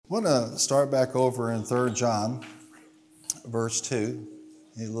I want to start back over in 3 John, verse 2.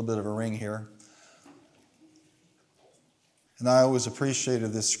 Need a little bit of a ring here. And I always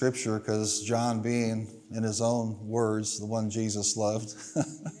appreciated this scripture because John, being, in his own words, the one Jesus loved,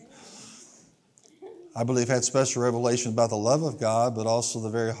 I believe had special revelation about the love of God, but also the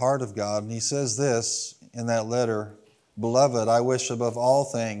very heart of God. And he says this in that letter, "Beloved, I wish above all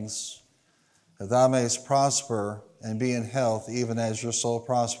things that thou mayest prosper and be in health, even as your soul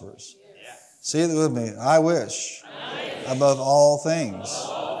prospers." Yeah. See it with me. I wish above all things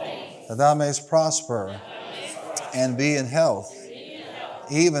that thou mayest prosper and be in health,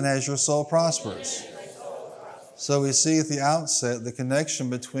 even as your soul prospers. So we see at the outset the connection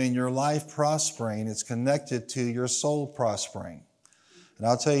between your life prospering, it's connected to your soul prospering. And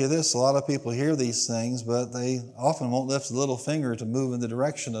I'll tell you this, a lot of people hear these things, but they often won't lift a little finger to move in the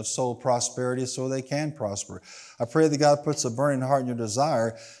direction of soul prosperity so they can prosper. I pray that God puts a burning heart in your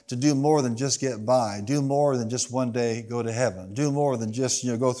desire to do more than just get by, do more than just one day go to heaven, do more than just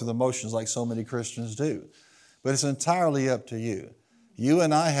go through the motions like so many Christians do. But it's entirely up to you. You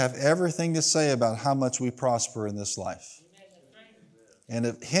and I have everything to say about how much we prosper in this life. And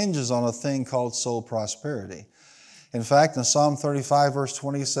it hinges on a thing called soul prosperity. In fact, in Psalm 35, verse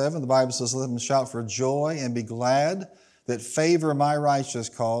 27, the Bible says, "Let them shout for joy and be glad that favor my righteous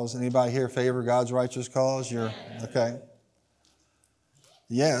cause." Anybody here favor God's righteous cause? Okay.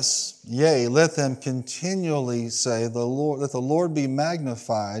 Yes, yea, let them continually say, "Let the Lord be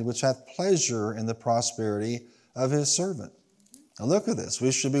magnified, which hath pleasure in the prosperity of his servant." Now look at this.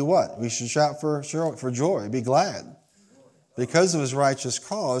 We should be what? We should shout for joy, be glad, because of his righteous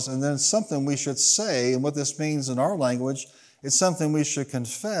cause. And then something we should say, and what this means in our language, it's something we should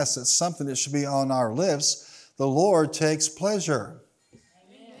confess. It's something that should be on our lips. The Lord takes pleasure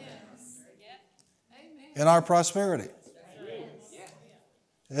in our prosperity.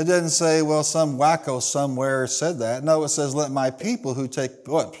 It doesn't say, well, some wacko somewhere said that. No, it says, let my people who take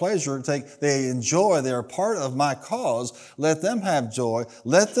pleasure, they enjoy, they are part of my cause. Let them have joy.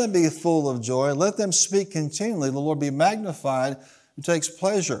 Let them be full of joy. Let them speak continually. The Lord be magnified who takes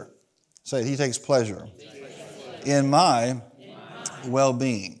pleasure. Say it, he takes pleasure in my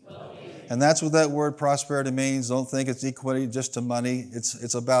well-being. And that's what that word prosperity means. Don't think it's equity just to money.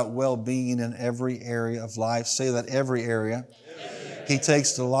 It's about well-being in every area of life. Say that, every area. He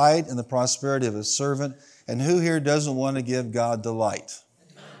takes delight in the prosperity of his servant. And who here doesn't want to give God delight?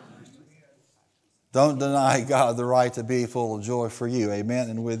 Don't deny God the right to be full of joy for you. Amen.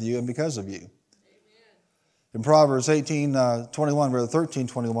 And with you and because of you. In Proverbs 18:21, or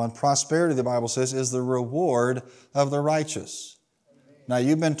 13:21, prosperity, the Bible says, is the reward of the righteous. Now,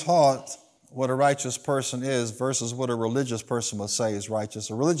 you've been taught what a righteous person is versus what a religious person would say is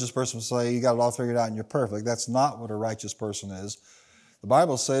righteous. A religious person would say, you got it all figured out and you're perfect. That's not what a righteous person is. The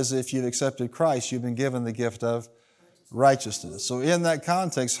Bible says if you've accepted Christ, you've been given the gift of righteousness. So in that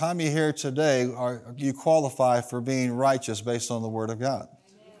context, how many here today you qualify for being righteous based on the Word of God?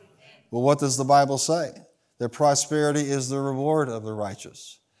 Well, what does the Bible say? That prosperity is the reward of the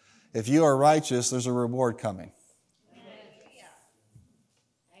righteous. If you are righteous, there's a reward coming.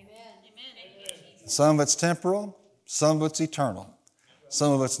 Some of it's temporal, some of it's eternal.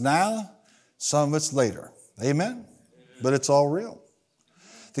 Some of it's now, some of it's later. Amen? But it's all real.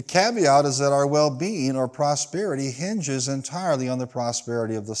 The caveat is that our well-being or prosperity hinges entirely on the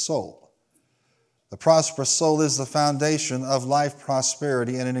prosperity of the soul. The prosperous soul is the foundation of life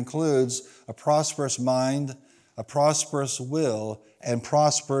prosperity, and it includes a prosperous mind, a prosperous will, and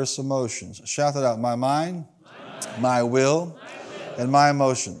prosperous emotions. Shout that out. My mind, my will, and my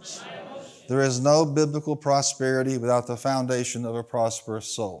emotions. There is no biblical prosperity without the foundation of a prosperous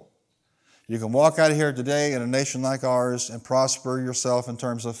soul. You can walk out of here today in a nation like ours and prosper yourself in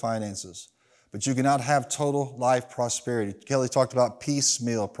terms of finances, but you cannot have total life prosperity. Kelly talked about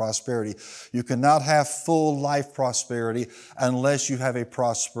piecemeal prosperity. You cannot have full life prosperity unless you have a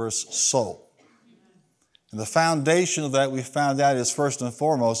prosperous soul. And the foundation of that, we found out, is first and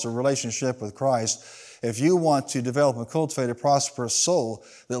foremost a relationship with Christ. If you want to develop and cultivate a prosperous soul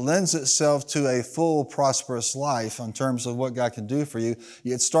that lends itself to a full prosperous life in terms of what God can do for you,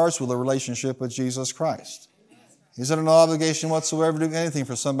 it starts with a relationship with Jesus Christ. He's under no obligation whatsoever to do anything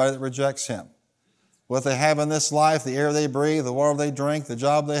for somebody that rejects Him. What they have in this life, the air they breathe, the water they drink, the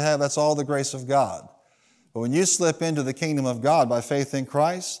job they have, that's all the grace of God. But when you slip into the kingdom of God by faith in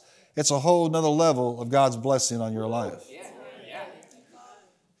Christ, it's a whole nother level of God's blessing on your life.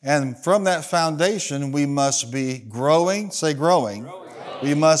 And from that foundation, we must be growing, say growing.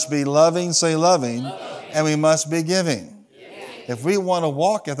 We must be loving, say loving. And we must be giving. If we want to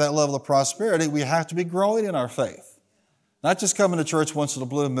walk at that level of prosperity, we have to be growing in our faith. Not just coming to church once in a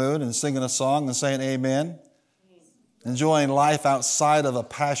blue moon and singing a song and saying amen. Enjoying life outside of a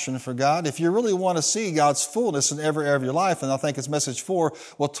passion for God. If you really want to see God's fullness in every area of your life, and I think it's message 4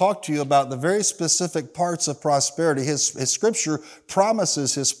 will talk to you about the very specific parts of prosperity. His scripture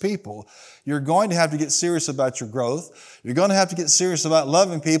promises his people. You're going to have to get serious about your growth. You're going to have to get serious about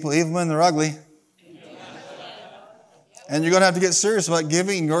loving people even when they're ugly. And you're going to have to get serious about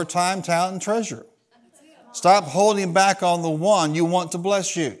giving your time, talent, and treasure. Stop holding back on the one you want to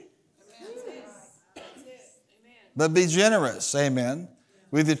bless you. But be generous, amen,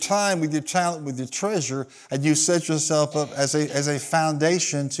 with your time, with your talent, with your treasure, and you set yourself up as a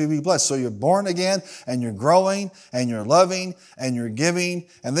foundation to be blessed. So you're born again, and you're growing, and you're loving, and you're giving,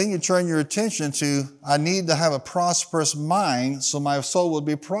 and then you turn your attention to, I need to have a prosperous mind so my soul will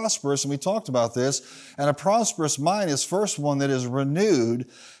be prosperous, and we talked about this. And a prosperous mind is first one that is renewed,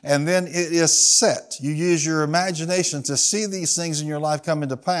 and then it is set. You use your imagination to see these things in your life come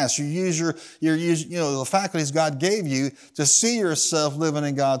into pass. You use the faculties God gave you to see yourself living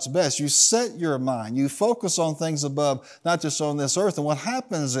in God's best. You set your mind. You focus on things above, not just on this earth. And what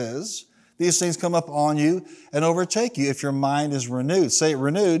happens is these things come up on you and overtake you if your mind is renewed. Say it,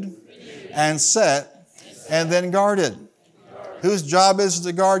 renewed. And set, and then guarded. Whose job is it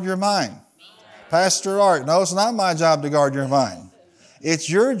to guard your mind? Pastor Art. No, it's not my job to guard your mind. It's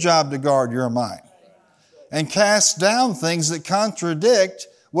your job to guard your mind and cast down things that contradict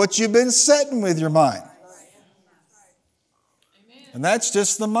what you've been setting with your mind. And that's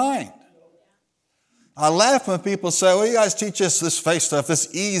just the mind. I laugh when people say, well, you guys teach us this faith stuff,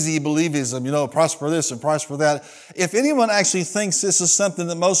 this easy believism, prosper this and prosper that. If anyone actually thinks this is something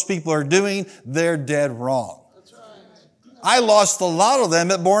that most people are doing, they're dead wrong. I lost a lot of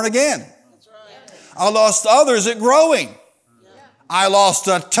them at Born Again. I lost others at growing. I lost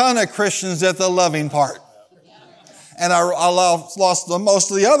a ton of Christians at the loving part. And I lost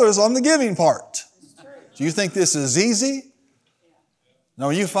most of the others on the giving part. Do you think this is easy? No,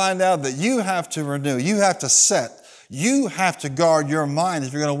 you find out that you have to renew, you have to set, you have to guard your mind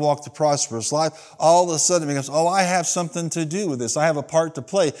if you're going to walk the prosperous life. All of a sudden it becomes, I have something to do with this. I have a part to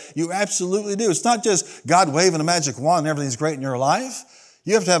play. You absolutely do. It's not just God waving a magic wand and everything's great in your life.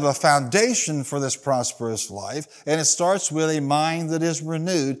 You have to have a foundation for this prosperous life, and it starts with a mind that is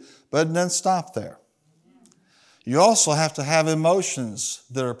renewed, but it doesn't stop there. You also have to have emotions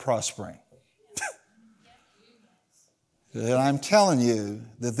that are prospering. And I'm telling you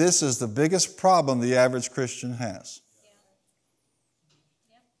that this is the biggest problem the average Christian has.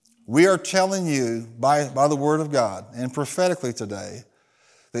 We are telling you by the Word of God and prophetically today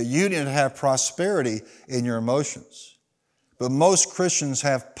that you need to have prosperity in your emotions. But most Christians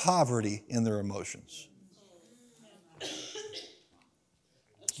have poverty in their emotions.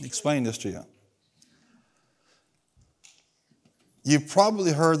 Explain this to you. You've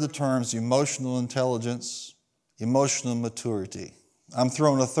probably heard the terms emotional intelligence, emotional maturity. I'm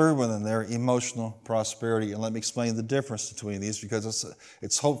throwing a third one in there, emotional prosperity. And let me explain the difference between these because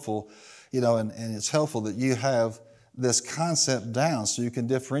it's hopeful, and it's helpful that you have this concept down so you can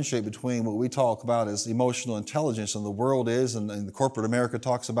differentiate between what we talk about as emotional intelligence and the world is, and the corporate America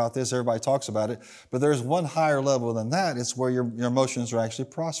talks about this, everybody talks about it, but there's one higher level than that. It's where your emotions are actually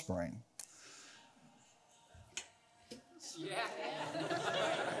prospering.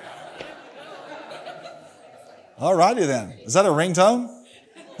 All righty then. Is that a ringtone?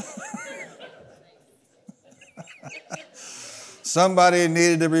 Somebody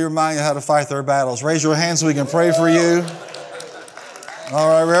needed to be reminded how to fight their battles. Raise your hands so we can pray for you. All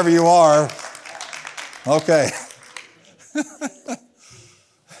right, wherever you are. Okay.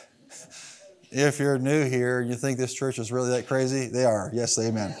 If you're new here and you think this church is really that crazy, they are. Yes,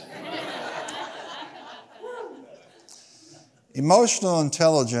 amen. Emotional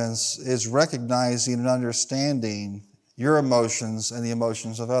intelligence is recognizing and understanding your emotions and the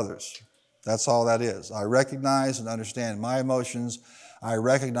emotions of others. That's all that is. I recognize and understand my emotions. I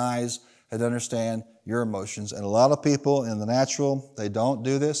recognize and understand your emotions. And a lot of people in the natural, they don't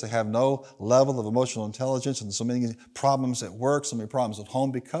do this. They have no level of emotional intelligence and so many problems at work, so many problems at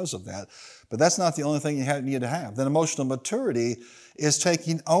home because of that. But that's not the only thing you need to have. Then emotional maturity is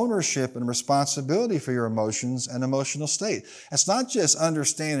taking ownership and responsibility for your emotions and emotional state. It's not just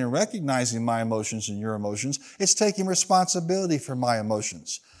understanding and recognizing my emotions and your emotions. It's taking responsibility for my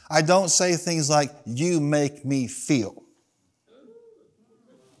emotions. I don't say things like, you make me feel.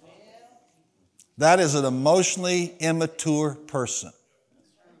 That is an emotionally immature person.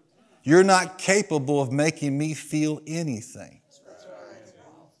 You're not capable of making me feel anything.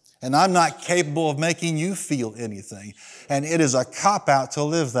 And I'm not capable of making you feel anything. And it is a cop-out to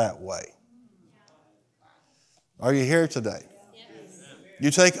live that way. Are you here today? Yes. You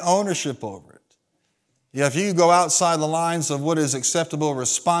take ownership over it. Yeah, if you go outside the lines of what is acceptable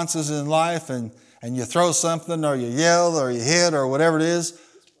responses in life and you throw something or you yell or you hit or whatever it is,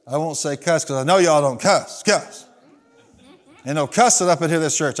 I won't say cuss because I know y'all don't cuss. Cuss. And no cussing up in here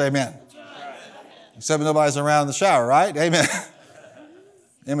this church. Amen. Except when nobody's around the shower, right? Amen.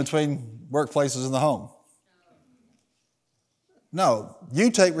 In between workplaces and the home. No,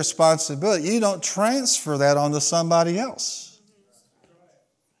 you take responsibility. You don't transfer that onto somebody else.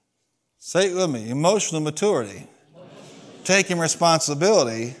 Say it with me. Emotional maturity. Taking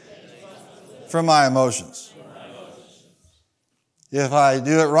responsibility for my emotions. If I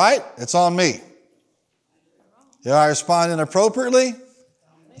do it right, it's on me. If I respond inappropriately,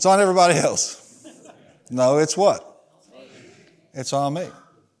 it's on everybody else. No, it's what? It's on me.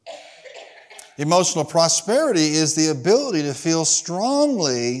 Emotional prosperity is the ability to feel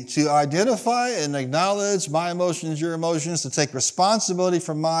strongly, to identify and acknowledge my emotions, your emotions, to take responsibility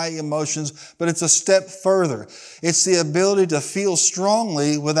for my emotions, but it's a step further. It's the ability to feel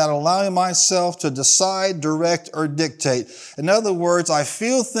strongly without allowing myself to decide, direct, or dictate. In other words, I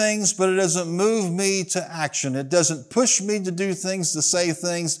feel things, but it doesn't move me to action. It doesn't push me to do things, to say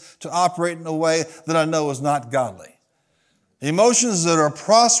things, to operate in a way that I know is not godly. Emotions that are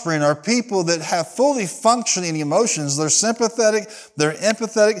prospering are people that have fully functioning emotions. They're sympathetic, they're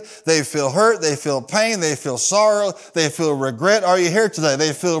empathetic, they feel hurt, they feel pain, they feel sorrow, they feel regret. Are you here today?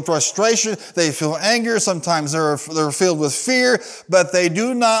 They feel frustration, they feel anger, sometimes they're filled with fear, but they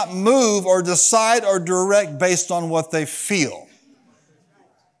do not move or decide or direct based on what they feel.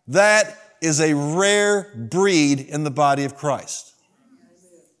 That is a rare breed in the body of Christ.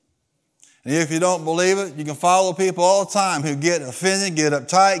 And if you don't believe it, you can follow people all the time who get offended, get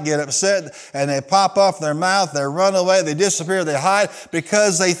uptight, get upset, and they pop off their mouth, they run away, they disappear, they hide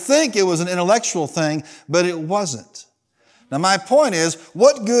because they think it was an intellectual thing, but it wasn't. Now my point is,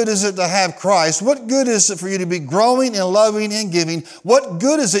 what good is it to have Christ? What good is it for you to be growing and loving and giving? What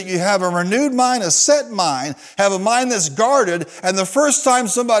good is it you have a renewed mind, a set mind, have a mind that's guarded, and the first time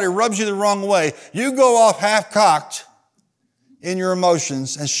somebody rubs you the wrong way, you go off half-cocked in your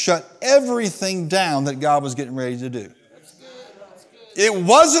emotions and shut everything down that God was getting ready to do. It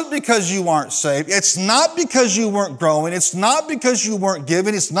wasn't because you aren't saved. It's not because you weren't growing. It's not because you weren't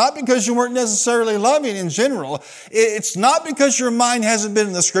giving. It's not because you weren't necessarily loving in general. It's not because your mind hasn't been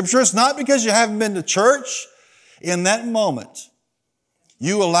in the Scripture. It's not because you haven't been to church. In that moment,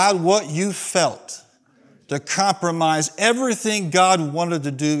 you allowed what you felt to compromise everything God wanted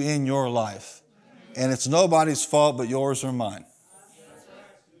to do in your life. And it's nobody's fault but yours or mine.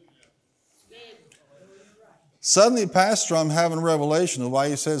 Suddenly, Pastor, I'm having a revelation of why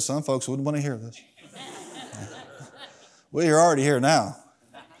you said some folks wouldn't want to hear this. Well, you're already here now.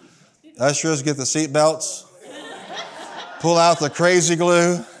 Ushers, get the seat belts. Pull out the crazy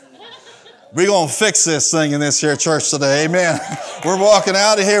glue. We're going to fix this thing in this here church today. Amen. We're walking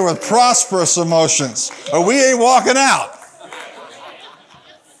out of here with prosperous emotions, or we ain't walking out.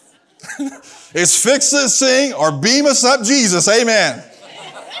 It's fix this thing or beam us up Jesus. Amen.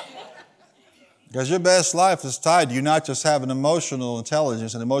 Because your best life is tied to you not just having emotional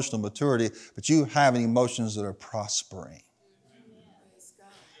intelligence and emotional maturity, but you having emotions that are prospering.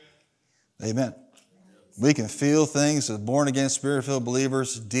 Amen. We can feel things as born-again, spirit-filled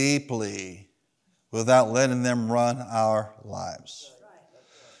believers deeply without letting them run our lives.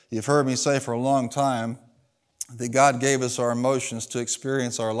 You've heard me say for a long time that God gave us our emotions to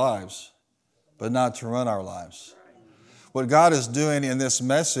experience our lives, but not to run our lives. What God is doing in this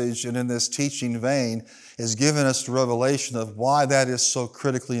message and in this teaching vein is giving us the revelation of why that is so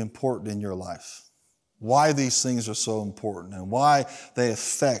critically important in your life. Why these things are so important and why they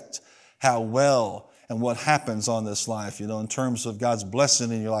affect how well and what happens on this life, in terms of God's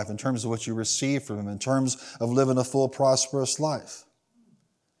blessing in your life, in terms of what you receive from Him, in terms of living a full, prosperous life.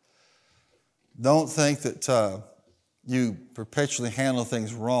 Don't think that you perpetually handle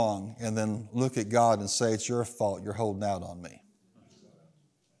things wrong and then look at God and say, it's your fault, you're holding out on me.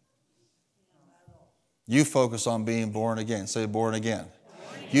 You focus on being born again. Say born again.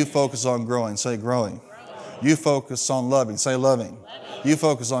 You focus on growing. Say growing. You focus on loving. Say loving. You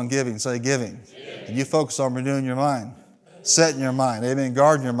focus on giving. Say giving. And you focus on renewing your mind. Setting your mind. Amen.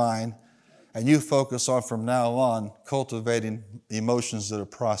 Guarding your mind. And you focus on, from now on, cultivating emotions that are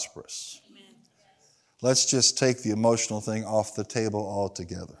prosperous. Let's just take the emotional thing off the table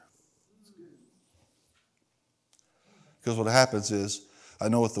altogether. Because what happens is, I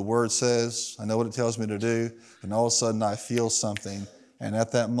know what the Word says, I know what it tells me to do, and all of a sudden I feel something, and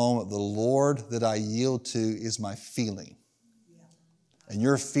at that moment, the Lord that I yield to is my feeling. And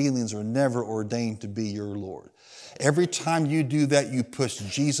your feelings are never ordained to be your Lord. Every time you do that, you push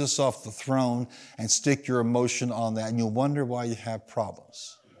Jesus off the throne and stick your emotion on that, and you'll wonder why you have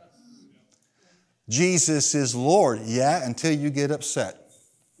problems. Jesus is Lord, yeah, until you get upset.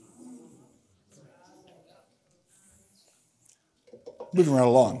 Moving right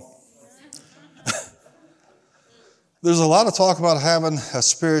along. There's a lot of talk about having a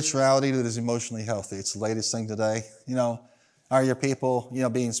spirituality that is emotionally healthy. It's the latest thing today. Are your people,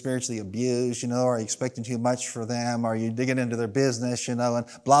 being spiritually abused? Are you expecting too much for them? Are you digging into their business, and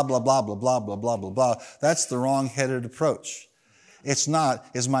blah, blah, blah, blah, blah, blah, blah, blah, blah. That's the wrong-headed approach. It's not,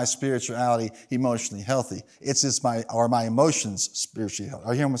 is my spirituality emotionally healthy? Are my emotions spiritually healthy?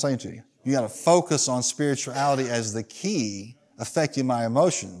 Are you hearing what I'm saying to you? You got to focus on spirituality as the key affecting my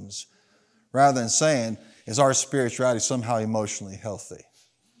emotions, rather than saying, is our spirituality somehow emotionally healthy?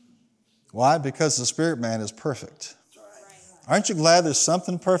 Why? Because the spirit man is perfect. Aren't you glad there's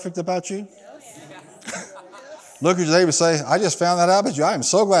something perfect about you? Look at your neighbor and say, I just found that out about you. I am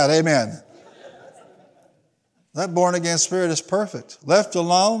so glad. Amen. That born-again spirit is perfect. Left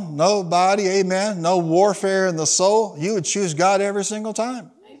alone, no body, amen, no warfare in the soul. You would choose God every single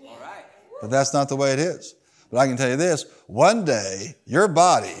time. But that's not the way it is. But I can tell you this, one day, your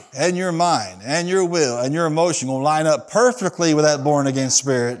body and your mind and your will and your emotion will line up perfectly with that born-again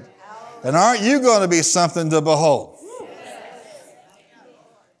spirit. And aren't you going to be something to behold?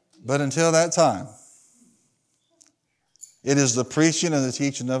 But until that time, it is the preaching and the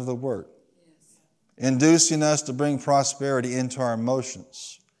teaching of the Word, inducing us to bring prosperity into our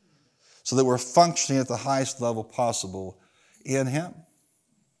emotions so that we're functioning at the highest level possible in Him.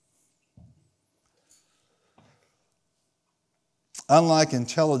 Unlike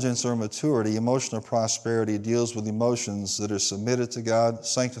intelligence or maturity, emotional prosperity deals with emotions that are submitted to God,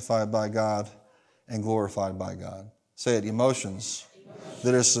 sanctified by God, and glorified by God. Say it, emotions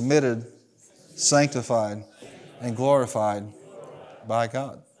that are submitted, sanctified, and glorified by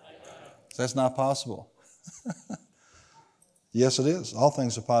God. That's not possible. Yes, it is. All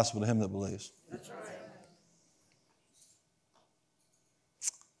things are possible to him that believes.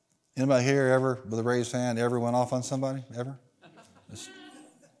 Anybody here ever, with a raised hand, ever went off on somebody? Ever?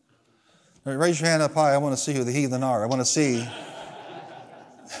 Raise your hand up high. I want to see who the heathen are. I want to see.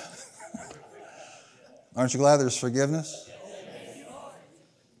 Aren't you glad there's forgiveness?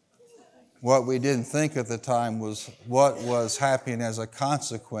 What we didn't think at the time was what was happening as a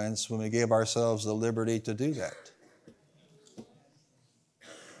consequence when we gave ourselves the liberty to do that.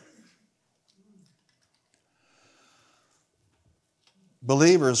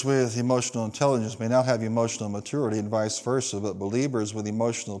 Believers with emotional intelligence may not have emotional maturity and vice versa, but believers with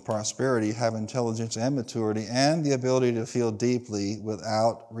emotional prosperity have intelligence and maturity and the ability to feel deeply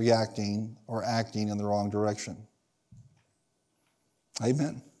without reacting or acting in the wrong direction.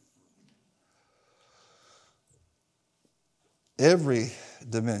 Amen. Every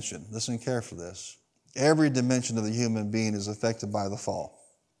dimension, listen carefully to this, every dimension of the human being is affected by the fall.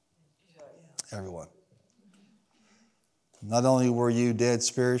 Everyone. Not only were you dead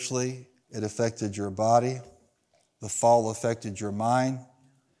spiritually, it affected your body. The fall affected your mind.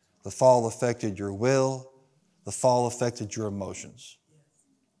 The fall affected your will. The fall affected your emotions.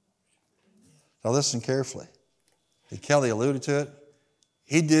 Now listen carefully. And Kelly alluded to it.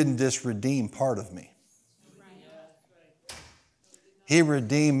 He didn't just redeem part of me. He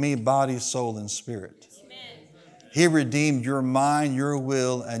redeemed me body, soul, and spirit. He redeemed your mind, your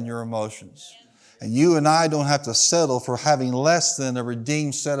will, and your emotions. And you and I don't have to settle for having less than a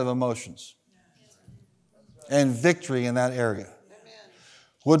redeemed set of emotions and victory in that area.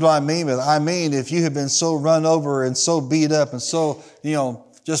 What do I mean by that? I mean, if you have been so run over and so beat up and so,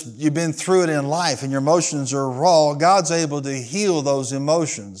 just you've been through it in life and your emotions are raw, God's able to heal those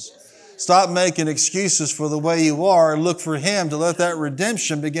emotions. Stop making excuses for the way you are and look for Him to let that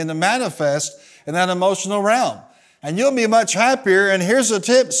redemption begin to manifest in that emotional realm. And you'll be much happier. And here's a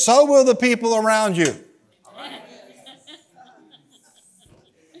tip, so will the people around you.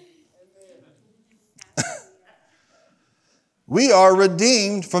 We are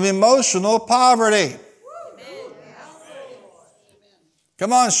redeemed from emotional poverty.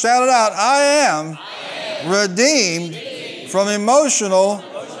 Come on, shout it out. I am redeemed from emotional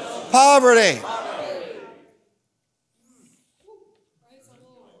poverty.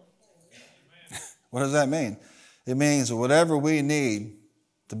 What does that mean? It means that whatever we need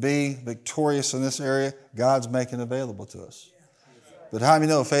to be victorious in this area, God's making available to us. But how do you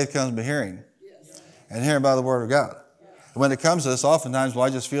know faith comes by hearing? And hearing by the Word of God. When it comes to this, oftentimes, well, I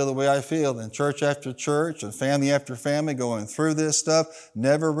just feel the way I feel. And church after church and family after family going through this stuff,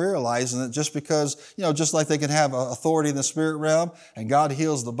 never realizing that just because, just like they can have authority in the spirit realm and God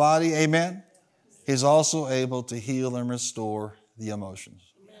heals the body, amen, He's also able to heal and restore the emotions.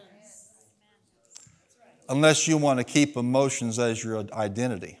 Unless you want to keep emotions as your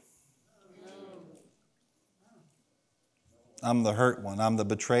identity. I'm the hurt one. I'm the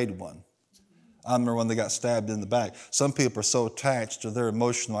betrayed one. I'm the one that got stabbed in the back. Some people are so attached to their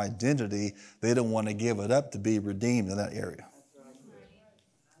emotional identity, they don't want to give it up to be redeemed in that area.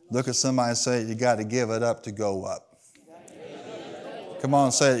 Look at somebody and say, you got to give it up to go up. Come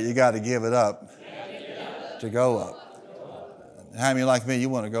on, say it. You got to give it up to go up. How many like me, you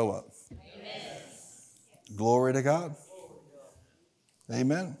want to go up? Glory to God.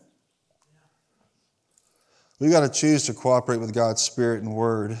 Amen. We got to choose to cooperate with God's Spirit and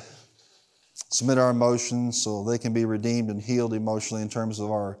Word. Submit our emotions so they can be redeemed and healed emotionally in terms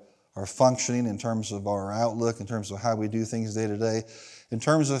of our functioning, in terms of our outlook, in terms of how we do things day to day, in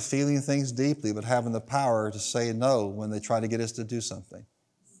terms of feeling things deeply, but having the power to say no when they try to get us to do something.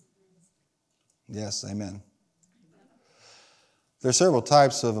 Yes, amen. There are several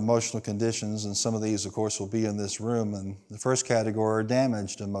types of emotional conditions, and some of these, of course, will be in this room. And the first category are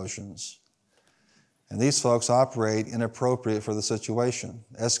damaged emotions. And these folks operate inappropriate for the situation.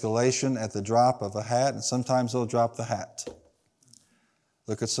 Escalation at the drop of a hat, and sometimes they'll drop the hat.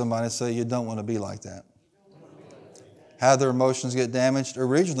 Look at somebody and say, you don't want to be like that. How their emotions get damaged?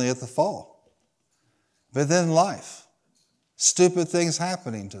 Originally at the fall. But then life. Stupid things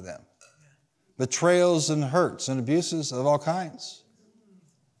happening to them. Betrayals and hurts and abuses of all kinds.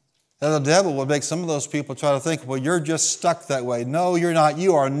 And the devil will make some of those people try to think, well, you're just stuck that way. No, you're not.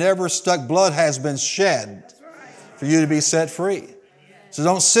 You are never stuck. Blood has been shed for you to be set free. So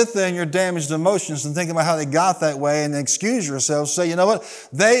don't sit there in your damaged emotions and think about how they got that way and excuse yourself. Say, you know what?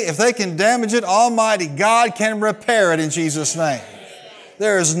 If they can damage it, Almighty God can repair it in Jesus' name.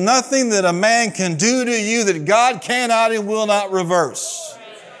 There is nothing that a man can do to you that God cannot and will not reverse.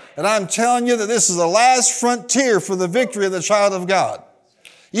 And I'm telling you that this is the last frontier for the victory of the child of God.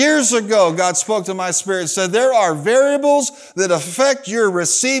 Years ago, God spoke to my spirit and said, there are variables that affect your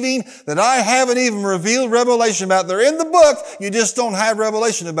receiving that I haven't even revealed revelation about. They're in the book. You just don't have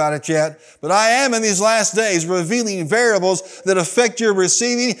revelation about it yet. But I am in these last days revealing variables that affect your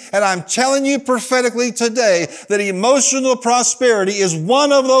receiving. And I'm telling you prophetically today that emotional prosperity is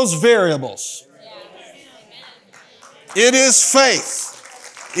one of those variables. It is faith.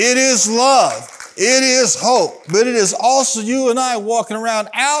 It is love. It is hope, but it is also you and I walking around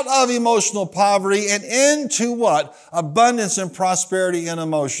out of emotional poverty and into what? Abundance and prosperity in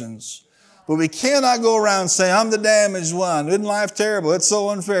emotions. But we cannot go around saying, I'm the damaged one. Isn't life terrible? It's so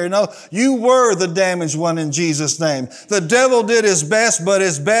unfair. No, you were the damaged one in Jesus' name. The devil did his best, but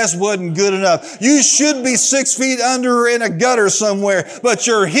his best wasn't good enough. You should be 6 feet under or in a gutter somewhere, but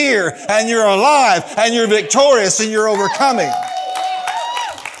you're here and you're alive and you're victorious and you're overcoming.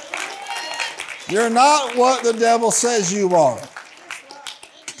 You're not what the devil says you are.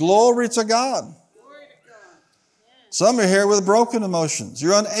 Glory to God. Some are here with broken emotions.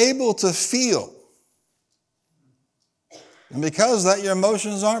 You're unable to feel. And because of that, your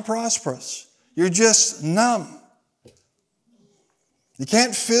emotions aren't prosperous. You're just numb. You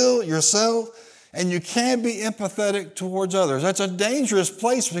can't feel yourself, and you can't be empathetic towards others. That's a dangerous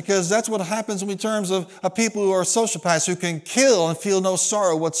place because that's what happens in terms of people who are sociopaths who can kill and feel no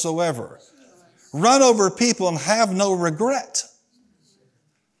sorrow whatsoever. Run over people and have no regret.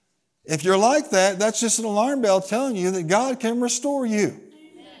 If you're like that, that's just an alarm bell telling you that God can restore you.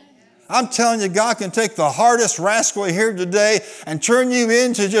 I'm telling you, God can take the hardest rascal here today and turn you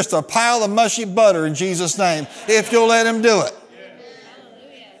into just a pile of mushy butter in Jesus' name, if you'll let Him do it.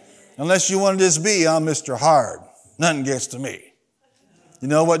 Unless you want to just be, I'm Mr. Hard. Nothing gets to me. You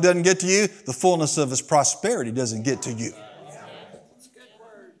know what doesn't get to you? The fullness of His prosperity doesn't get to you.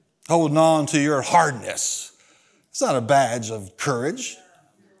 Holding on to your hardness. It's not a badge of courage.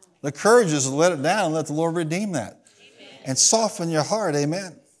 The courage is to let it down and let the Lord redeem that. And soften your heart.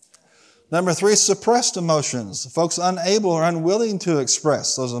 Amen. Number 3, suppressed emotions. Folks unable or unwilling to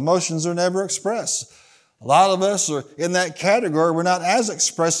express. Those emotions are never expressed. A lot of us are in that category. We're not as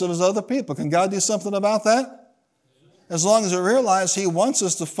expressive as other people. Can God do something about that? As long as we realize He wants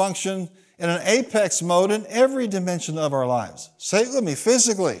us to function in an apex mode in every dimension of our lives. Say it with me.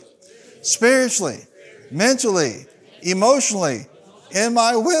 Physically, spiritually, mentally, emotionally, in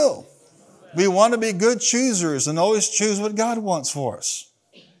my will. We want to be good choosers and always choose what God wants for us.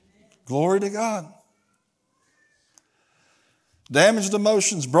 Glory to God. Damaged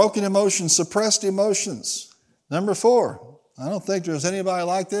emotions, broken emotions, suppressed emotions. Number 4, I don't think there's anybody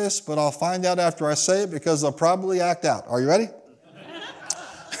like this, but I'll find out after I say it because they'll probably act out. Are you ready?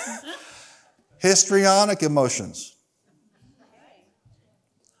 Histrionic emotions.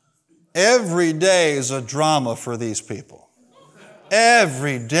 Every day is a drama for these people.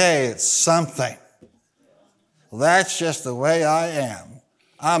 Every day it's something. That's just the way I am.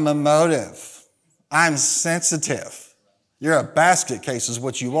 I'm emotive. I'm sensitive. You're a basket case is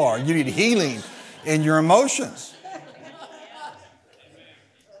what you are. You need healing in your emotions.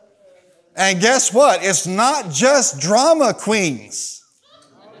 And guess what? It's not just drama queens.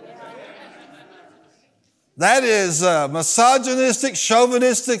 That is a misogynistic,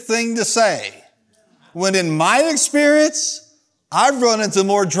 chauvinistic thing to say. When in my experience, I've run into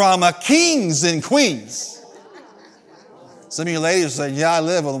more drama kings than queens. Some of you ladies say, yeah, I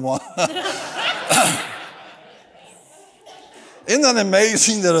live with one. Isn't that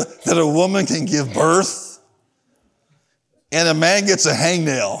amazing that a woman can give birth and a man gets a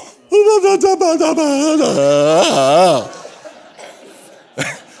hangnail?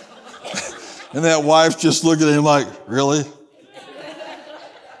 And that wife's just looking at him like, really?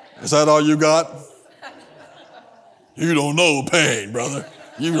 Is that all you got? You don't know pain, brother.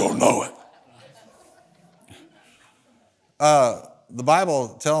 You don't know it. The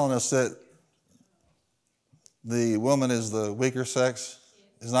Bible telling us that the woman is the weaker sex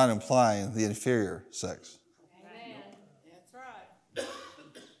is not implying the inferior sex. Amen. That's right.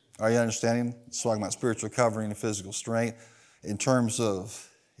 Are you understanding? It's talking about spiritual covering and physical strength. In terms of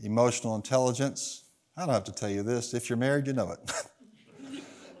emotional intelligence, I don't have to tell you this. If you're married, you know it.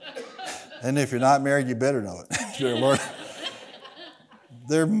 And if you're not married, you better know it.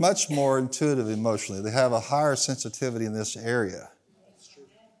 They're much more intuitive emotionally. They have a higher sensitivity in this area.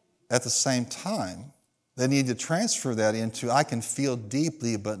 At the same time, they need to transfer that into, I can feel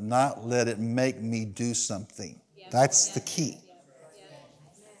deeply, but not let it make me do something. That's the key.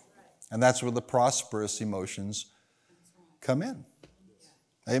 And that's where the prosperous emotions come in.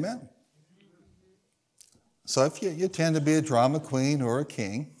 Amen. So if you tend to be a drama queen or a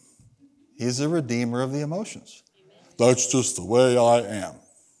king, he's a redeemer of the emotions. That's just the way I am.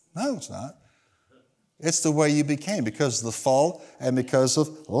 No, it's not. It's the way you became because of the fall and because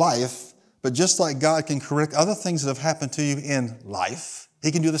of life. But just like God can correct other things that have happened to you in life,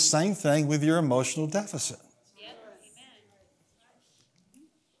 he can do the same thing with your emotional deficit.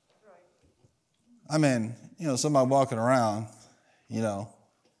 I mean, somebody walking around,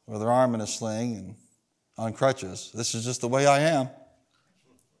 with their arm in a sling and on crutches. This is just the way I am.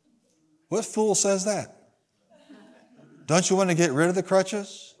 What fool says that? Don't you want to get rid of the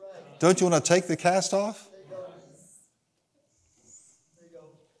crutches? Don't you want to take the cast off?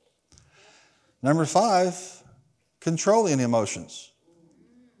 Number 5, controlling emotions.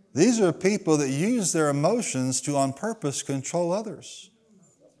 These are people that use their emotions to on purpose control others.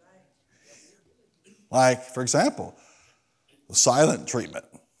 Like, for example, the silent treatment.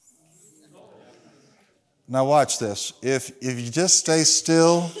 Now watch this. If you just stay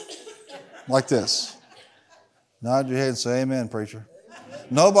still like this, nod your head and say, amen, preacher.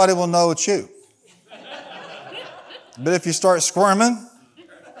 Nobody will know it's you. But if you start squirming,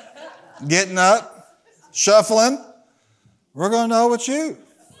 getting up, shuffling, we're going to know it's you.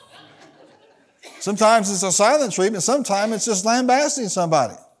 Sometimes it's a silent treatment. Sometimes it's just lambasting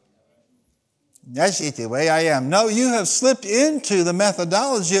somebody. That's just the way I am. No, you have slipped into the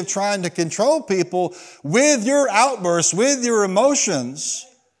methodology of trying to control people with your outbursts, with your emotions,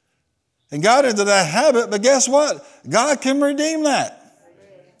 and got into that habit. But guess what? God can redeem that.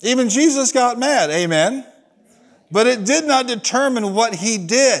 Even Jesus got mad. Amen. But it did not determine what he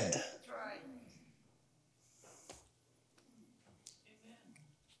did.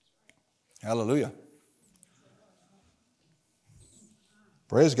 Hallelujah.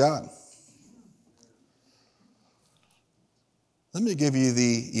 Praise God. Let me give you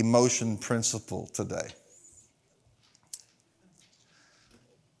the emotion principle today.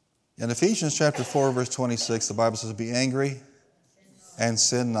 In Ephesians chapter 4, verse 26, the Bible says, be angry and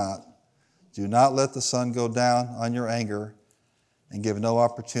sin not. Do not let the sun go down on your anger and give no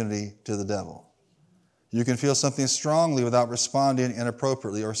opportunity to the devil. You can feel something strongly without responding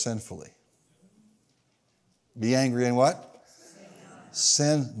inappropriately or sinfully. Be angry and what?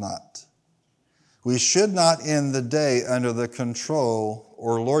 Sin not. We should not end the day under the control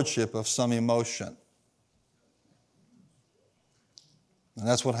or lordship of some emotion. And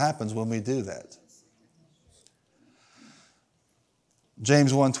that's what happens when we do that.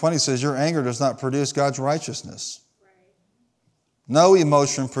 James 1:20 says, your anger does not produce God's righteousness. No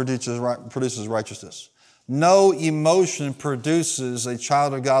emotion produces righteousness. No emotion produces a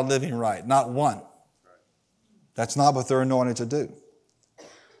child of God living right. Not one. That's not what they're anointed to do.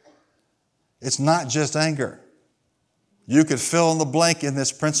 It's not just anger. You could fill in the blank in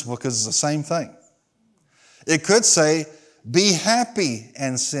this principle because it's the same thing. It could say, be happy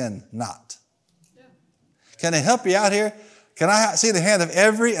and sin not. Can I help you out here? Can I see the hand of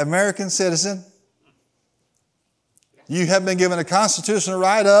every American citizen? You have been given a constitutional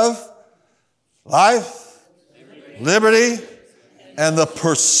right of life, liberty, and the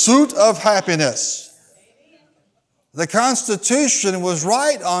pursuit of happiness. The Constitution was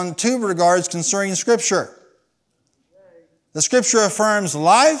right on two regards concerning Scripture. The Scripture affirms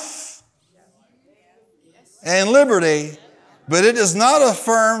life and liberty, but it does not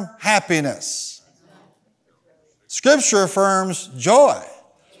affirm happiness. Scripture affirms joy.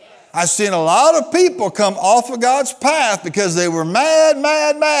 I've seen a lot of people come off of God's path because they were mad.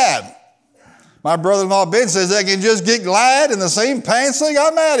 My brother-in-law Ben says they can just get glad in the same pants they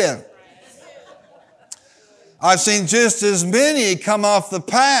got mad in. I've seen just as many come off the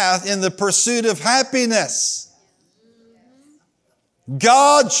path in the pursuit of happiness.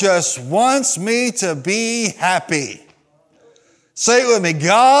 God just wants me to be happy. Say it with me.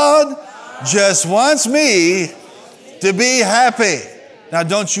 God just wants me to be happy. Now,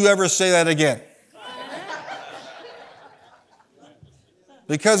 don't you ever say that again.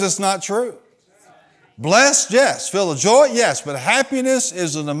 Because it's not true. Blessed, yes. Filled with joy, yes. But happiness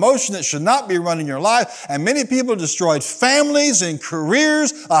is an emotion that should not be running your life. And many people destroyed families and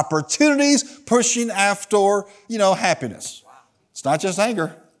careers, opportunities, pushing after, happiness. It's not just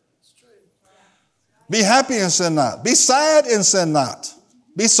anger. Be happy and sin not. Be sad and sin not.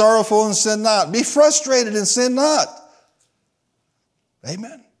 Be sorrowful and sin not. Be frustrated and sin not.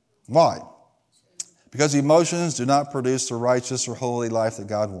 Amen. Why? Because emotions do not produce the righteous or holy life that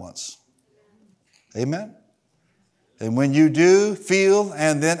God wants. Amen. And when you do feel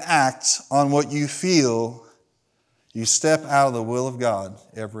and then act on what you feel, you step out of the will of God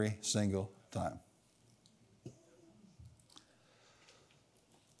every single time.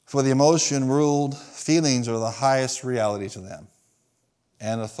 For the emotion-ruled feelings are the highest reality to them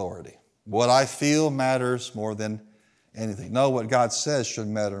and authority. What I feel matters more than anything. No, what God says should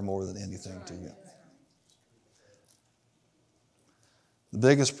matter more than anything to you. The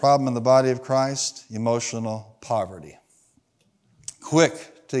biggest problem in the body of Christ, emotional poverty.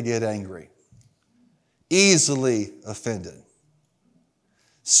 Quick to get angry. Easily offended.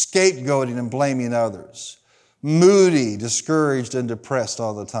 Scapegoating and blaming others. Moody, discouraged, and depressed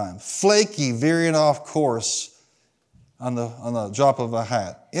all the time. Flaky, veering off course on the drop of a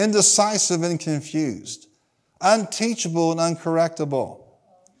hat. Indecisive and confused. Unteachable and uncorrectable.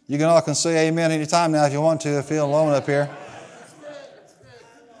 You can all say amen anytime now if you want to. I feel alone up here.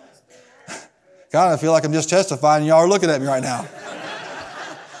 God, I feel like I'm just testifying and y'all are looking at me right now.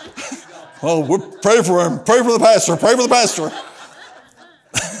 Oh, pray for him. Pray for the pastor. Pray for the pastor.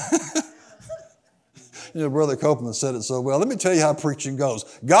 Brother Copeland said it so well. Let me tell you how preaching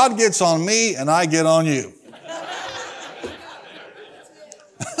goes. God gets on me and I get on you.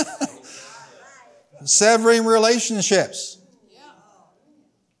 Severing relationships.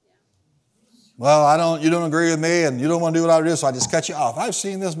 Well, you don't agree with me and you don't want to do what I do, so I just cut you off. I've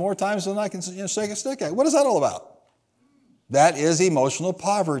seen this more times than I can shake a stick at. What is that all about? That is emotional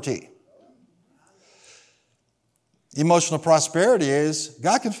poverty. Emotional prosperity is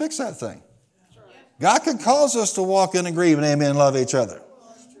God can fix that thing. God can cause us to walk in agreement, amen, and love each other.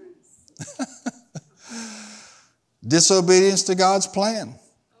 Disobedience to God's plan.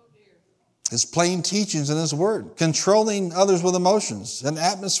 His plain teachings and His word. Controlling others with emotions. An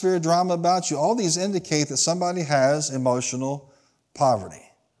atmosphere of drama about you. All these indicate that somebody has emotional poverty.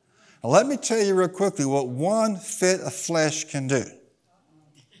 Now let me tell you real quickly what one fit of flesh can do.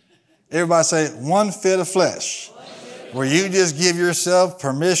 Everybody say, one fit of flesh. Where you just give yourself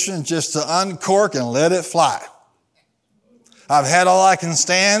permission just to uncork and let it fly. I've had all I can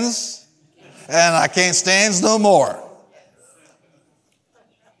stands, and I can't stands no more.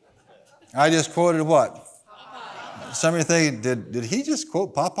 I just quoted what? Popeye. Some of you think, did he just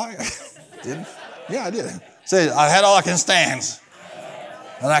quote Popeye? Didn't? Yeah, I did. Say, I've had all I can stands,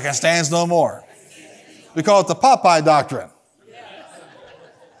 and I can stands no more. We call it the Popeye doctrine.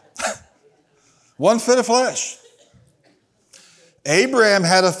 One fit of flesh. Abraham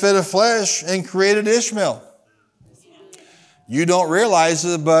had a fit of flesh and created Ishmael. You don't realize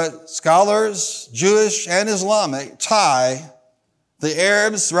it, but scholars, Jewish and Islamic, tie the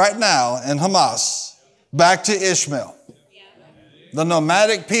Arabs right now and Hamas back to Ishmael. The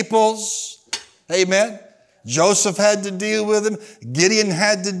nomadic peoples, amen. Joseph had to deal with them. Gideon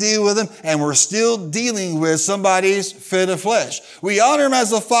had to deal with them. And we're still dealing with somebody's fit of flesh. We honor him as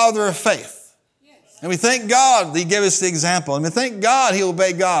the father of faith. And we thank God that He gave us the example. And we thank God He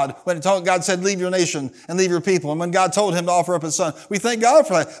obeyed God when God said, leave your nation and leave your people. And when God told Him to offer up His Son, we thank God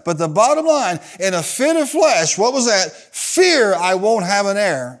for that. But the bottom line, in a fit of flesh, what was that? Fear I won't have an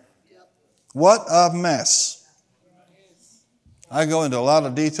heir. What a mess. I go into a lot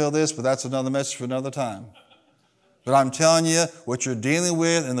of detail of this, but that's another message for another time. But I'm telling you, what you're dealing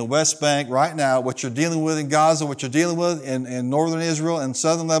with in the West Bank right now, what you're dealing with in Gaza, what you're dealing with in northern Israel and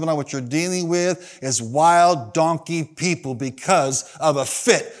southern Lebanon, what you're dealing with is wild donkey people because of a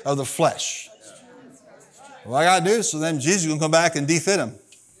fit of the flesh. What I got to do is so then Jesus will come back and defit them.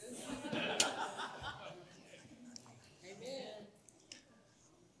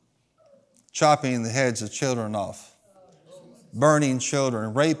 Chopping the heads of children off, burning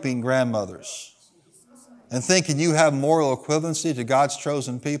children, raping grandmothers, and thinking you have moral equivalency to God's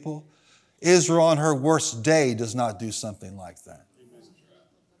chosen people. Israel on her worst day does not do something like that.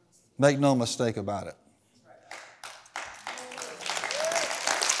 Make no mistake about it.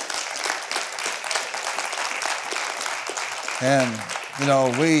 And,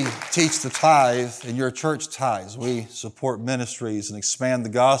 we teach the tithe, and your church tithes. We support ministries and expand the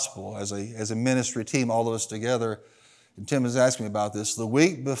gospel as a ministry team, all of us together. And Tim has asked me about this. The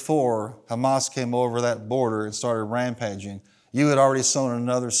week before Hamas came over that border and started rampaging, you had already sown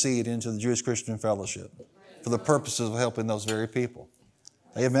another seed into the Jewish Christian Fellowship for the purposes of helping those very people.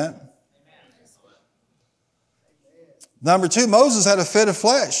 Amen? Number 2, Moses had a fit of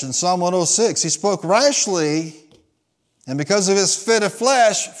flesh in Psalm 106. He spoke rashly, and because of his fit of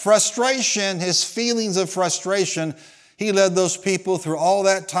flesh, frustration, his feelings of frustration, he led those people through all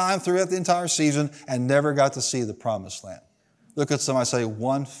that time, throughout the entire season, and never got to see the promised land. Look at somebody say,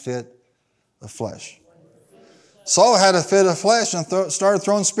 one fit of flesh. Saul had a fit of flesh and started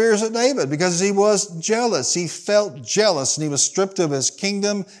throwing spears at David because he was jealous. He felt jealous, and he was stripped of his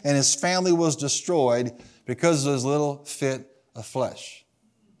kingdom, and his family was destroyed because of his little fit of flesh.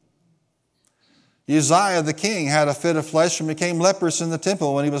 Uzziah the king had a fit of flesh and became leprous in the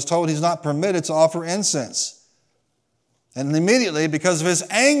temple when he was told he's not permitted to offer incense. And immediately, because of his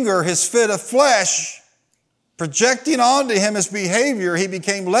anger, his fit of flesh, projecting onto him his behavior, he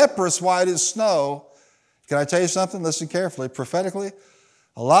became leprous, white as snow. Can I tell you something? Listen carefully. Prophetically,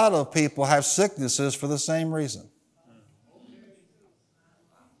 a lot of people have sicknesses for the same reason.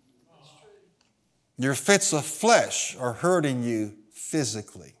 Your fits of flesh are hurting you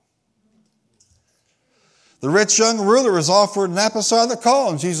physically. The rich young ruler was offered an apostolic call,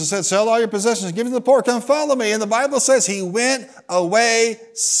 and Jesus said, sell all your possessions, give it to the poor, come follow me. And the Bible says he went away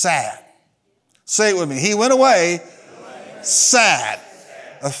sad. Say it with me. He went away sad.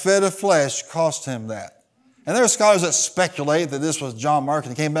 A fit of flesh cost him that. And there are scholars that speculate that this was John Mark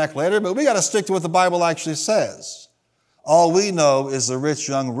and he came back later, but we got to stick to what the Bible actually says. All we know is the rich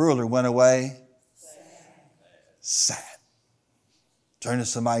young ruler went away sad. Turn to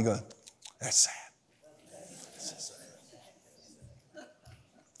somebody and go, that's sad.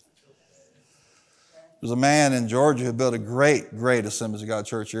 There's a man in Georgia who built a great Assemblies of God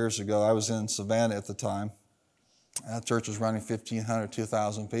church years ago. I was in Savannah at the time. That church was running 1,500,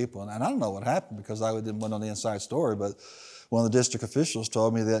 2,000 people. And I don't know what happened because I didn't know the inside story, but one of the district officials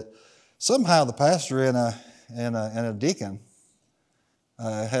told me that somehow the pastor and a deacon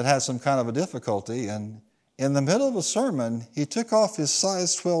had some kind of a difficulty. And in the middle of a sermon, he took off his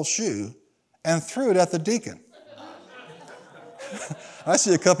size 12 shoe and threw it at the deacon. I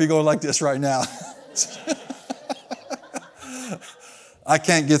see a couple going like this right now. I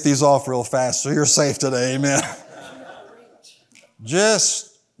can't get these off real fast, so you're safe today, amen.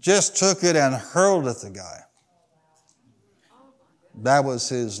 Just took it and hurled at the guy. That was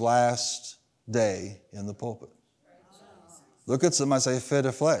his last day in the pulpit. Look at somebody say, fit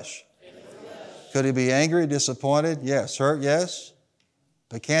of flesh. Could he be angry, disappointed? Yes. Hurt? Yes.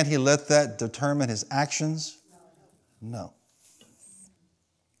 But can't he let that determine his actions? No.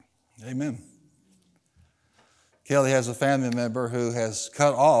 Amen. Kelly has a family member who has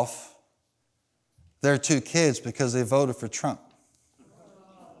cut off their 2 kids because they voted for Trump.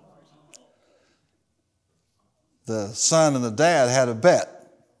 The son and the dad had a bet.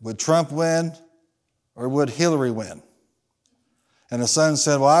 Would Trump win or would Hillary win? And the son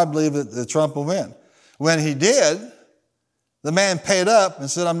said, well, I believe that Trump will win. When he did, the man paid up and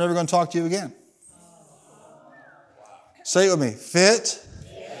said, I'm never going to talk to you again. Say it with me. Fit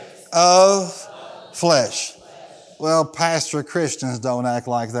of flesh. Well, Pastor Christians don't act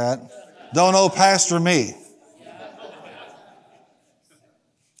like that. Don't owe Pastor me.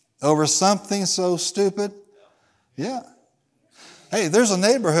 Over something so stupid? Yeah. Hey, there's a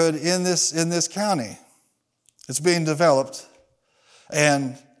neighborhood in this county. It's being developed.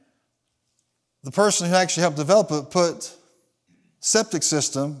 And the person who actually helped develop it put septic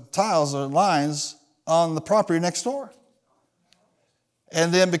system, tiles or lines on the property next door.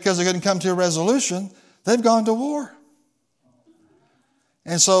 And then because they couldn't come to a resolution, they've gone to war.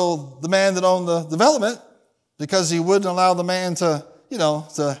 And so the man that owned the development, because he wouldn't allow the man to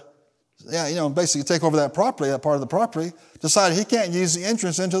basically take over that property, that part of the property, decided he can't use the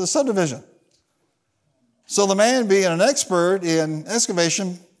entrance into the subdivision. So the man, being an expert in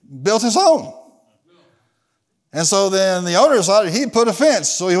excavation, built his own. And so then the owner decided he'd put a fence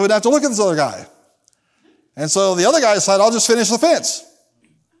so he wouldn't have to look at this other guy. And so the other guy decided, I'll just finish the fence.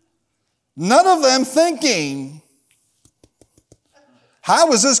 None of them thinking,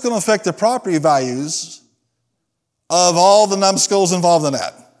 how is this going to affect the property values of all the numbskulls involved in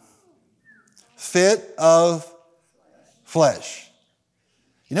that? Fit of flesh.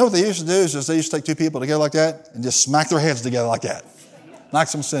 You know what they used to do is just they used to take two people together like that and just smack their heads together like that. Knock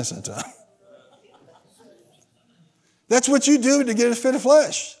some sense into them. That's what you do to get a fit of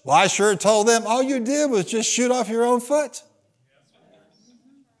flesh. Well, I sure told them all you did was just shoot off your own foot.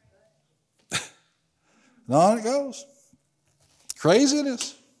 And on it goes. Crazy it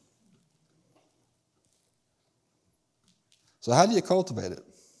is. So how do you cultivate it?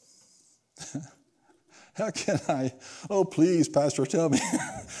 How can I, oh please, Pastor, tell me.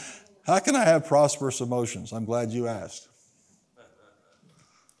 How can I have prosperous emotions? I'm glad you asked.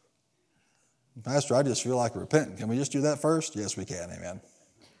 Pastor, I just feel like repenting. Can we just do that first? Yes, we can. Amen.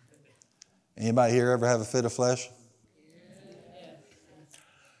 Anybody here ever have a fit of flesh?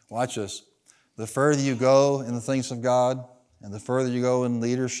 Watch this. The further you go in the things of God, and the further you go in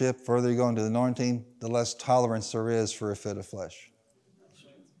leadership, further you go into the anointing, the less tolerance there is for a fit of flesh.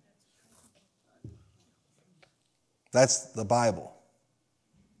 That's the Bible.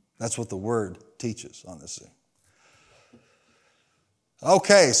 That's what the Word teaches on this thing.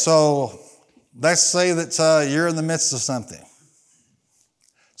 Okay, so let's say that you're in the midst of something.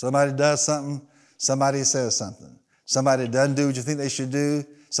 Somebody does something, somebody says something. Somebody doesn't do what you think they should do,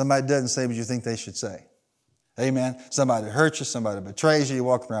 somebody doesn't say what you think they should say. Amen. Somebody hurts you, somebody betrays you, you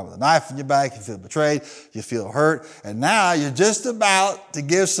walk around with a knife in your back, you feel betrayed, you feel hurt, and now you're just about to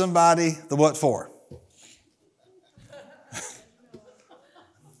give somebody the what for.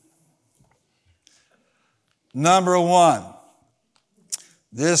 Number one,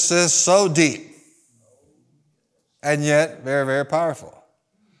 this is so deep and yet very, very powerful.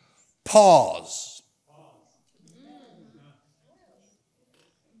 Pause.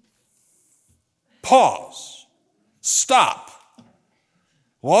 Pause. Stop.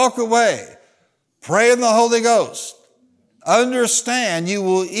 Walk away. Pray in the Holy Ghost. Understand you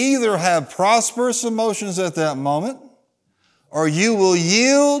will either have prosperous emotions at that moment or you will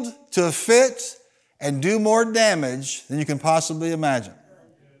yield to a fit and do more damage than you can possibly imagine.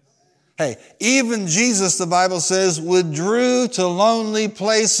 Hey, even Jesus, the Bible says, withdrew to lonely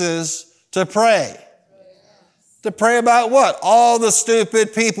places to pray. To pray about what? All the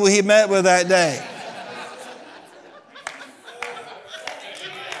stupid people he met with that day.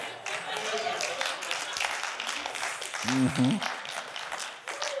 Mm-hmm.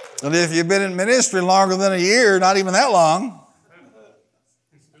 And if you've been in ministry longer than a year, not even that long,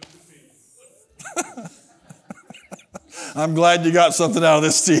 I'm glad you got something out of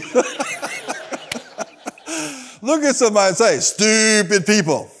this, Steve. Look at somebody and say, stupid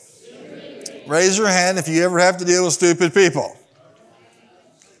people. Raise your hand if you ever have to deal with stupid people.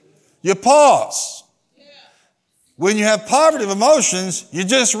 You pause. When you have poverty of emotions, you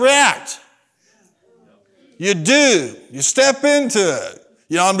just react. You do. You step into it.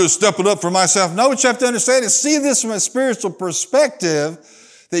 You know, I'm just stepping up for myself. No, what you have to understand is see this from a spiritual perspective,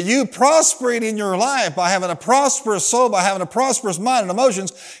 that you prospering in your life by having a prosperous soul, by having a prosperous mind and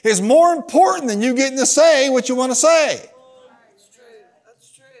emotions is more important than you getting to say what you want to say. That's true. That's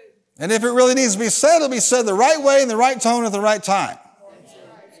true. And if it really needs to be said, it'll be said the right way, in the right tone, at the right time. That's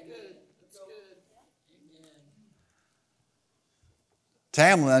good. That's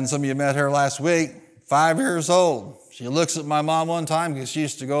good. Tamlin, some of you met her last week, 5 years old. She looks at my mom one time because she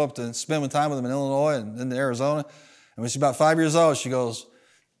used to go up to spend time with them in Illinois and in Arizona. And when she's about 5 years old, she goes,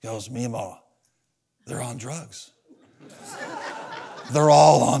 Mima, they're on drugs. They're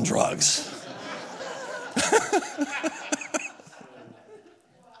all on drugs.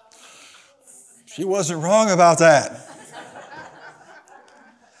 She wasn't wrong about that.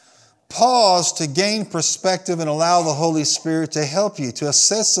 Pause to gain perspective and allow the Holy Spirit to help you to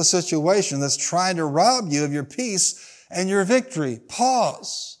assess the situation that's trying to rob you of your peace and your victory.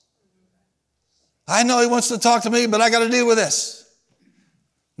 Pause. I know he wants to talk to me, but I got to deal with this.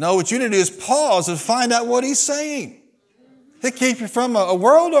 No, what you need to do is pause and find out what he's saying. He'll keep you from a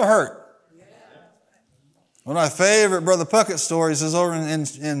world of hurt. One of my favorite Brother Puckett stories is over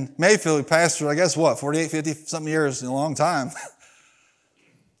in Mayfield. He pastored, I guess, 48, 50 something years, in a long time.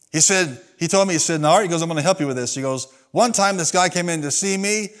 He told me, no, he goes, I'm going to help you with this. He goes, one time this guy came in to see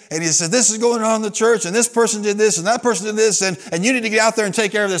me, and he said, this is going on in the church, and this person did this, and that person did this, and you need to get out there and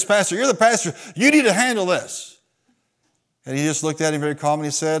take care of this pastor. You're the pastor. You need to handle this. And he just looked at him very calmly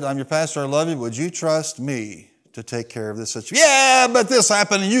and he said, I'm your pastor, I love you. Would you trust me to take care of this situation? Yeah, but this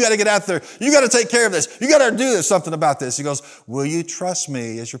happened, and you got to get out there. You got to take care of this. You got to do something about this. He goes, will you trust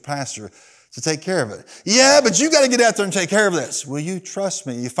me as your pastor to take care of it? Yeah, but you got to get out there and take care of this. Will you trust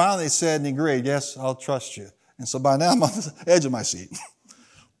me? He finally said and agreed, yes, I'll trust you. And so by now I'm on the edge of my seat.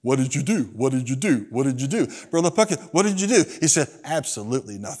 What did you do? What did you do? What did you do? Brother Puckett, what did you do? He said,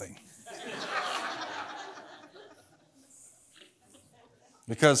 absolutely nothing.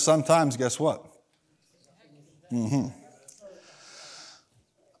 Because sometimes, guess what?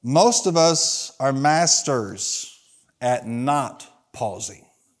 Most of us are masters at not pausing.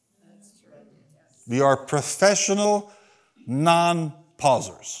 We are professional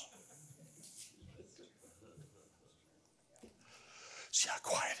non-pausers. See how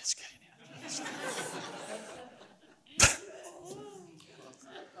quiet it's getting.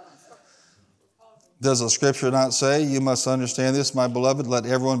 Does the scripture not say, you must understand this, my beloved, let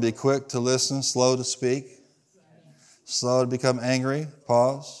everyone be quick to listen, slow to speak, slow to become angry,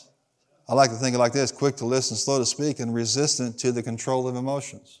 pause. I like to think it like this, quick to listen, slow to speak, and resistant to the control of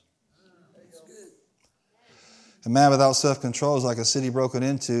emotions. A man without self-control is like a city broken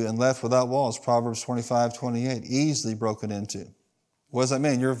into and left without walls, Proverbs 25:28, easily broken into. What does that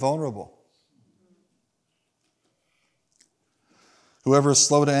mean? You're vulnerable. Whoever is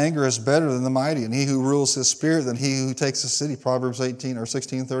slow to anger is better than the mighty, and he who rules his spirit than he who takes a city, Proverbs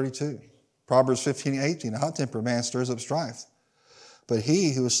 16:32. Proverbs 15:18, a hot-tempered man stirs up strife, but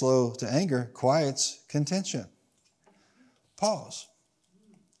he who is slow to anger quiets contention. Pause.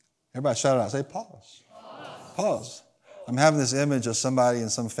 Everybody shout it out. Say pause. Pause. I'm having this image of somebody in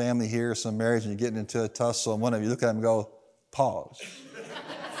some family here, some marriage, and you're getting into a tussle, and one of you look at them and go, pause.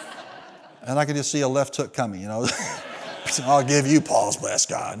 And I can just see a left hook coming, I'll give you pause, bless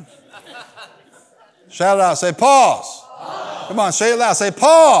God. Shout it out. Say pause. Pause. Come on, say it loud. Say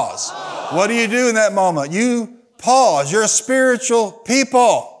pause. Pause. What do you do in that moment? You pause. You're a spiritual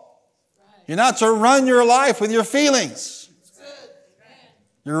people. You're not to run your life with your feelings.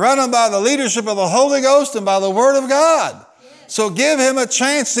 You're running by the leadership of the Holy Ghost and by the Word of God. So give Him a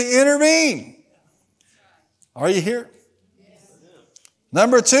chance to intervene. Are you here?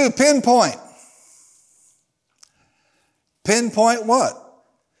 Number 2, pinpoint. Pinpoint what?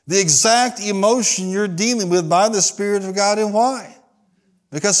 The exact emotion you're dealing with by the Spirit of God and why.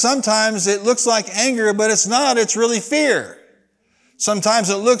 Because sometimes it looks like anger, but it's not. It's really fear. Sometimes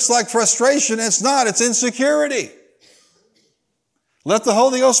it looks like frustration. It's not. It's insecurity. Let the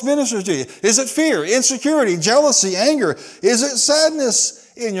Holy Ghost minister to you. Is it fear, insecurity, jealousy, anger? Is it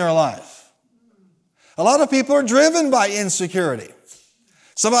sadness in your life? A lot of people are driven by insecurity.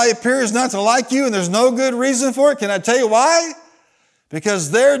 Somebody appears not to like you and there's no good reason for it. Can I tell you why?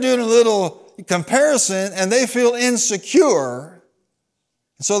 Because they're doing a little comparison and they feel insecure.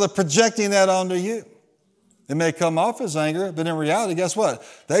 And so they're projecting that onto you. It may come off as anger, but in reality, guess what?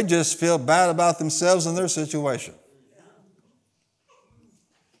 They just feel bad about themselves and their situation.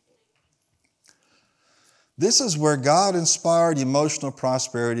 This is where God-inspired emotional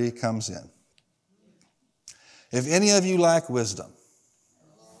prosperity comes in. If any of you lack wisdom,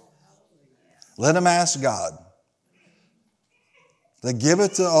 let him ask God, that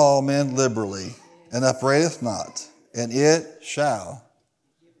giveth to all men liberally, and upbraideth not, and it shall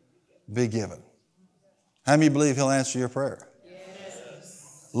be given. How many believe He'll answer your prayer?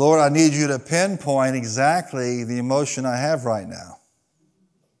 Yes. Lord, I need you to pinpoint exactly the emotion I have right now.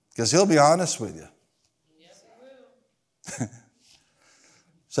 Because He'll be honest with you. Yes, He will.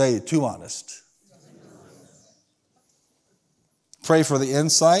 Say, too honest. Pray for the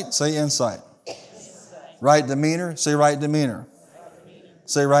insight. Say insight. Right demeanor. Say right demeanor.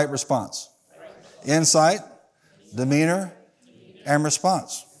 Say right response. Insight, demeanor, and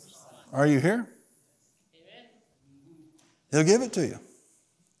response. Are you here? He'll give it to you.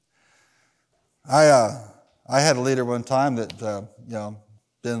 I had a leader one time that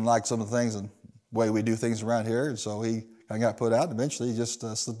didn't like some of the things and the way we do things around here, and so he kind of got put out. Eventually, he just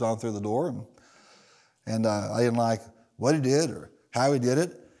slipped on through the door, and I didn't like what he did or how he did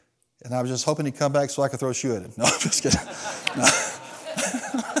it, and I was just hoping he'd come back so I could throw a shoe at him. No, I'm just kidding.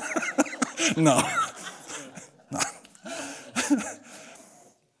 No.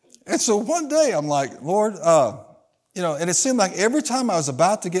 And so one day I'm like, Lord, and it seemed like every time I was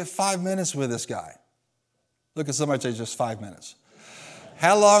about to get 5 minutes with this guy, Look at somebody and say just 5 minutes.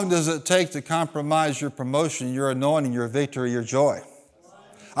 How long does it take to compromise your promotion, your anointing, your victory, your joy?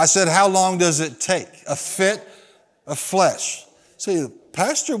 I said, how long does it take? A fit of flesh. See, the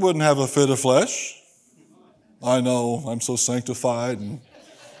pastor wouldn't have a fit of flesh. I know, I'm so sanctified.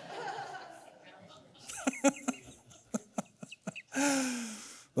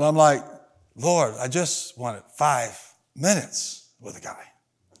 But I'm like, Lord, I just wanted 5 minutes with a guy.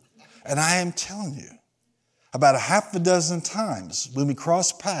 And I am telling you, about a half a dozen times when we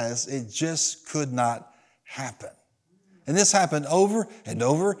crossed paths, it just could not happen. And this happened over and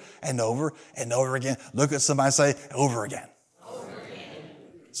over and over and over again. Look at somebody and say, over again. Over again.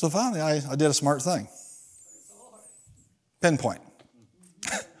 So finally, I did a smart thing. Pinpoint.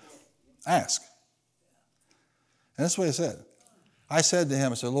 Ask. And that's what he said. I said to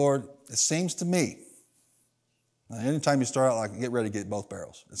him, I said, Lord, it seems to me, now, anytime you start out like, get ready to get both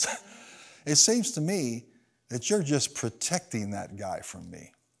barrels. It seems to me that you're just protecting that guy from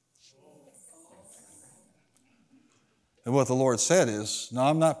me. And what the Lord said is, no,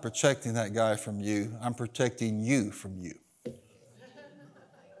 I'm not protecting that guy from you. I'm protecting you from you.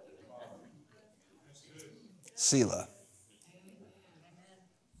 Selah.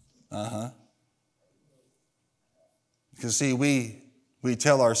 Because see, we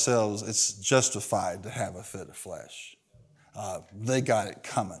tell ourselves it's justified to have a fit of flesh. They got it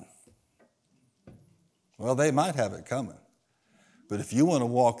coming. Well, they might have it coming. But if you want to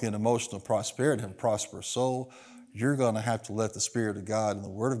walk in emotional prosperity and have a prosperous soul, you're going to have to let the Spirit of God and the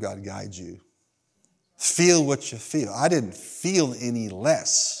Word of God guide you. Feel what you feel. I didn't feel any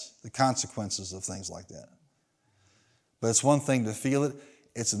less the consequences of things like that. But it's one thing to feel it.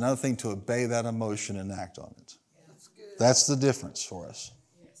 It's another thing to obey that emotion and act on it. That's the difference for us.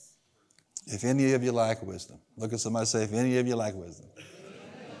 If any of you lack wisdom, look at somebody and say, if any of you lack wisdom.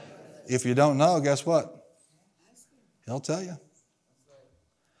 If you don't know, guess what? He'll tell you.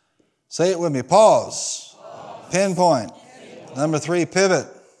 Say it with me. Pause. Pinpoint. Number 3, pivot.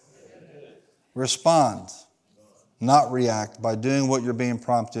 Respond. Not react by doing what you're being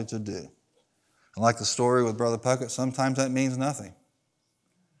prompted to do. And like the story with Brother Puckett, sometimes that means nothing.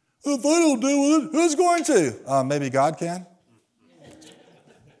 If I don't deal with it, who's going to? Maybe God can.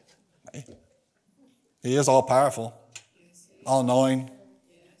 He is all powerful, all knowing,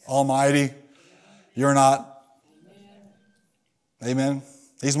 almighty. You're not. Amen.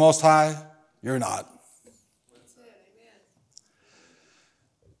 He's most high. You're not.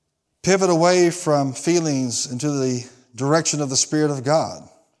 Pivot away from feelings into the direction of the Spirit of God.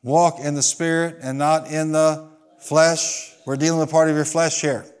 Walk in the Spirit and not in the flesh. We're dealing with part of your flesh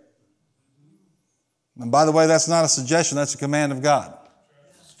here. And by the way, that's not a suggestion. That's a command of God.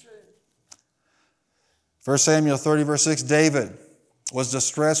 1 Samuel 30, verse 6, David was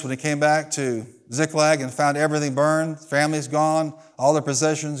distressed when he came back to Ziklag and found everything burned, family's gone, all their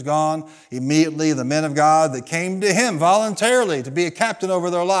possessions gone. Immediately the men of God that came to him voluntarily to be a captain over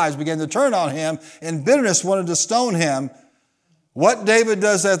their lives began to turn on him in bitterness, wanted to stone him. What David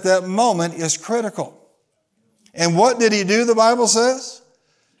does at that moment is critical. And what did he do, the Bible says?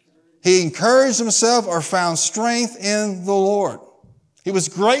 He encouraged himself or found strength in the Lord. He was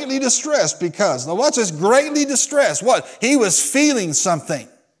greatly distressed because, now watch this, greatly distressed. What? He was feeling something.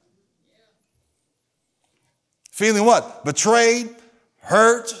 Feeling what? Betrayed,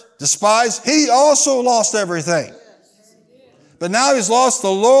 hurt, despised. He also lost everything. But now he's lost the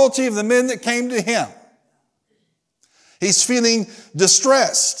loyalty of the men that came to him. He's feeling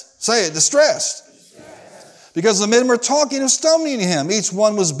distressed. Say it, distressed. Because the men were talking of stoning him. Each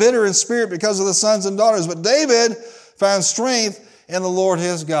one was bitter in spirit because of the sons and daughters. But David found strength in the Lord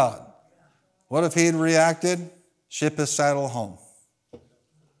his God. What if he had reacted? Ship his saddle home.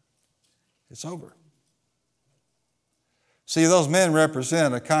 It's over. See, those men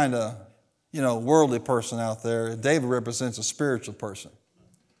represent a kind of, worldly person out there. David represents a spiritual person.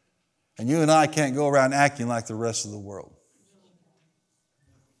 And you and I can't go around acting like the rest of the world.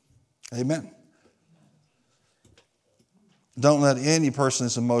 Amen. Don't let any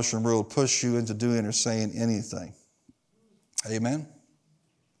person's emotion rule push you into doing or saying anything. Amen.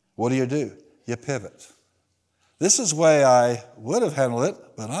 What do? You pivot. This is the way I would have handled it,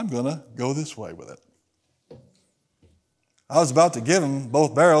 but I'm going to go this way with it. I was about to give him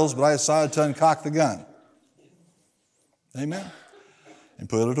both barrels, but I decided to uncock the gun. Amen. And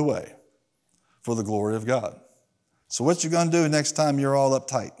put it away for the glory of God. So what you going to do next time you're all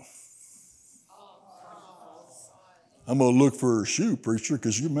uptight? I'm going to look for a shoe, preacher,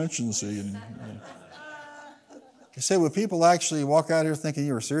 because you mentioned seeing. You say, would people actually walk out here thinking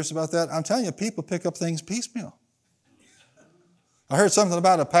you were serious about that? I'm telling you, people pick up things piecemeal. I heard something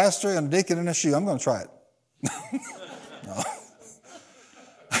about a pastor and a deacon in a shoe. I'm going to try it. No.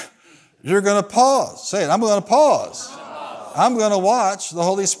 You're going to pause. Say it. I'm going to pause. I'm going to watch the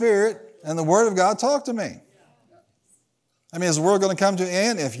Holy Spirit and the Word of God talk to me. I mean, is the Word going to come to an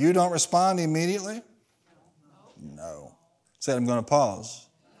end if you don't respond immediately? No. Say, I'm going to pause.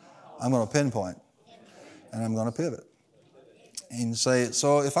 I'm going to pinpoint. And I'm going to pivot. And say,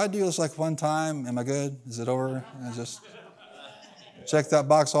 so if I do this like one time, am I good? Is it over? And just check that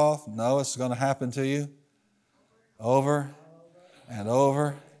box off? No, it's going to happen to you over and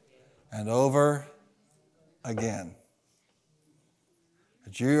over and over again.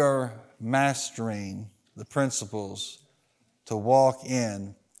 But you are mastering the principles to walk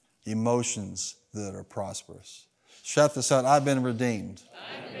in emotions that are prosperous. Shout this out. I've been redeemed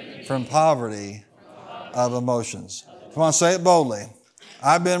from poverty of emotions. Come on, say it boldly.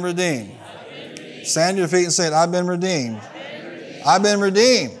 I've been redeemed. Stand to your feet and say it. I've been redeemed. I've been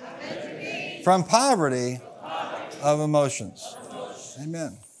redeemed from poverty of emotions.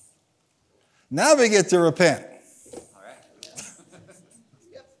 Amen. Now we get to repent.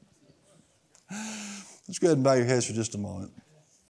 Let's go ahead and bow your heads for just a moment.